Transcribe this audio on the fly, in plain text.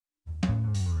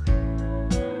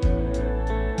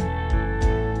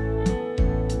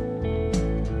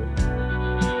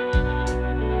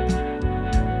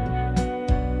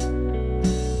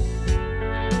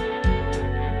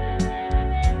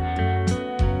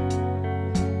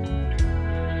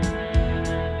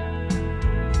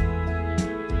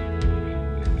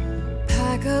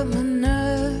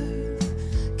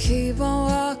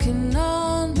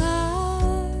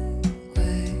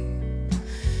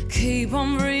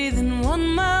breathing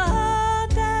one more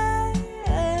day,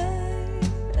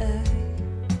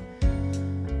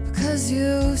 because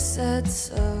you said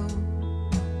so.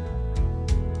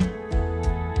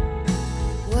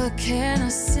 What can I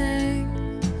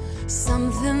sing?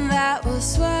 Something that will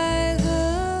sway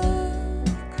the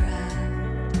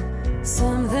crowd,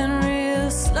 something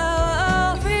real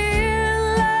slow, real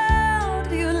loud.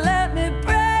 You let me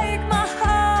break my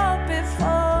heart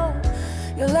before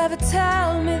you'll ever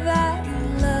tell me that you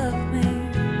love me.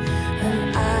 And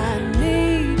I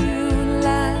need you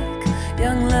like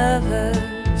young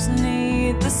lovers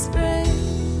need the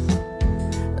spring,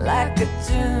 like a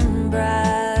June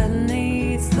bride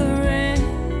needs the ring,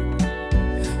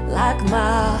 like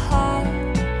my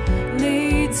heart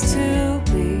needs to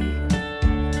beat,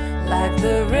 like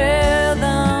the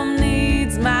rhythm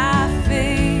needs my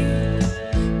feet.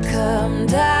 Come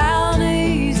down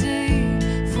easy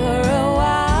for a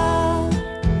while,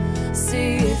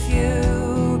 see if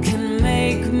you can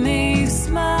make me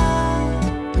smile.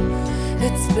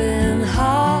 It's been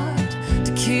hard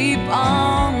to keep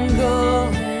on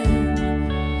going,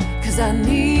 'cause I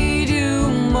need you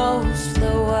most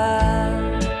the while.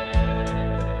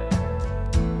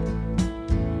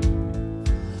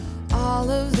 All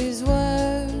of these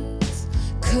words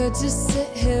could just sit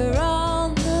here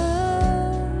on the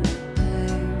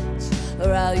page, or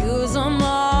I'll use them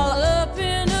all up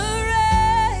in a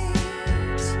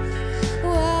rage.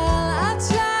 Well, I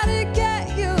try to get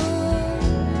you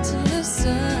to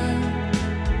listen.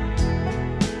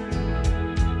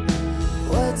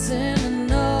 What's in a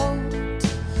note?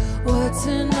 What's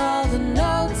in all the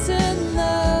notes in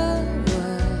the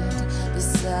world,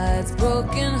 besides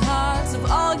broken hearts of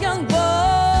all young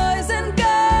boys and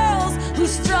girls who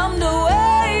strummed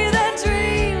away their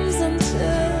dreams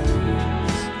until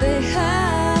they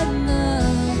had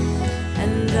none?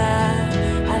 And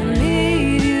I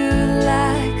need you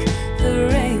like the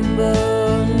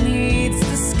rainbow needs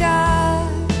the sky,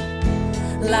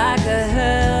 like a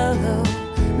hello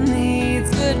needs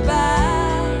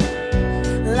goodbye,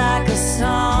 like a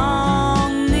song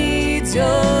needs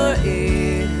your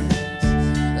ears,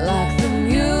 like the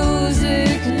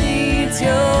music needs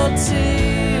your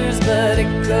tears. But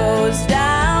it goes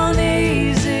down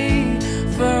easy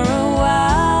for a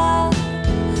while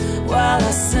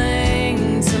I sing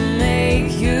to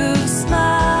make you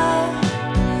smile.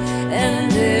 And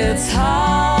it's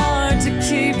hard to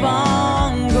keep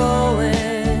on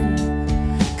going,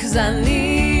 'cause I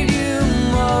need you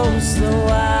most the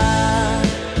while.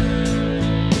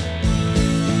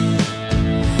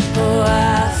 Oh,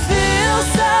 I feel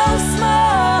so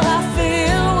small, I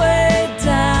feel way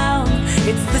down.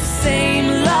 It's the same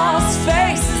lost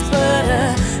faces, but a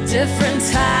different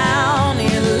town.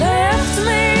 You lift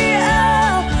me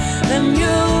up, then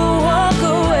you walk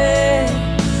away.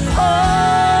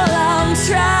 All I'm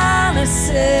trying to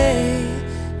say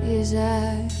is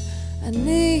I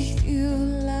need you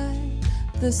like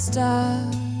the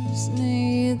stars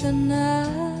need the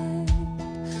night,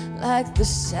 like the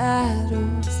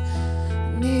shadows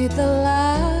need the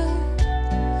light,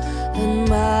 and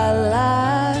my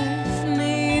life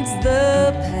needs the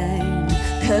pain,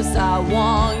 'cause I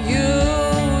want you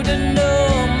to know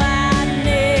my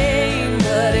name.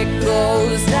 But it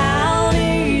goes down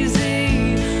easy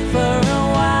for a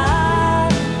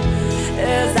while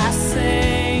as I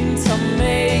sing to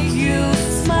make you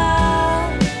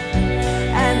smile.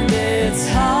 And it's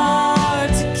hard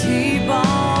to keep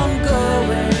on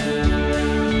going,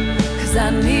 'cause I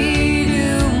need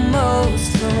you most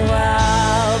for a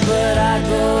while. But I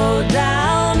go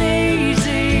down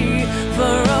easy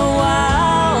for a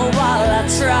while I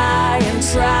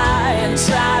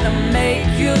try to make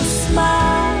you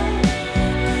smile.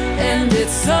 And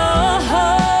it's so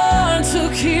hard to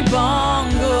keep on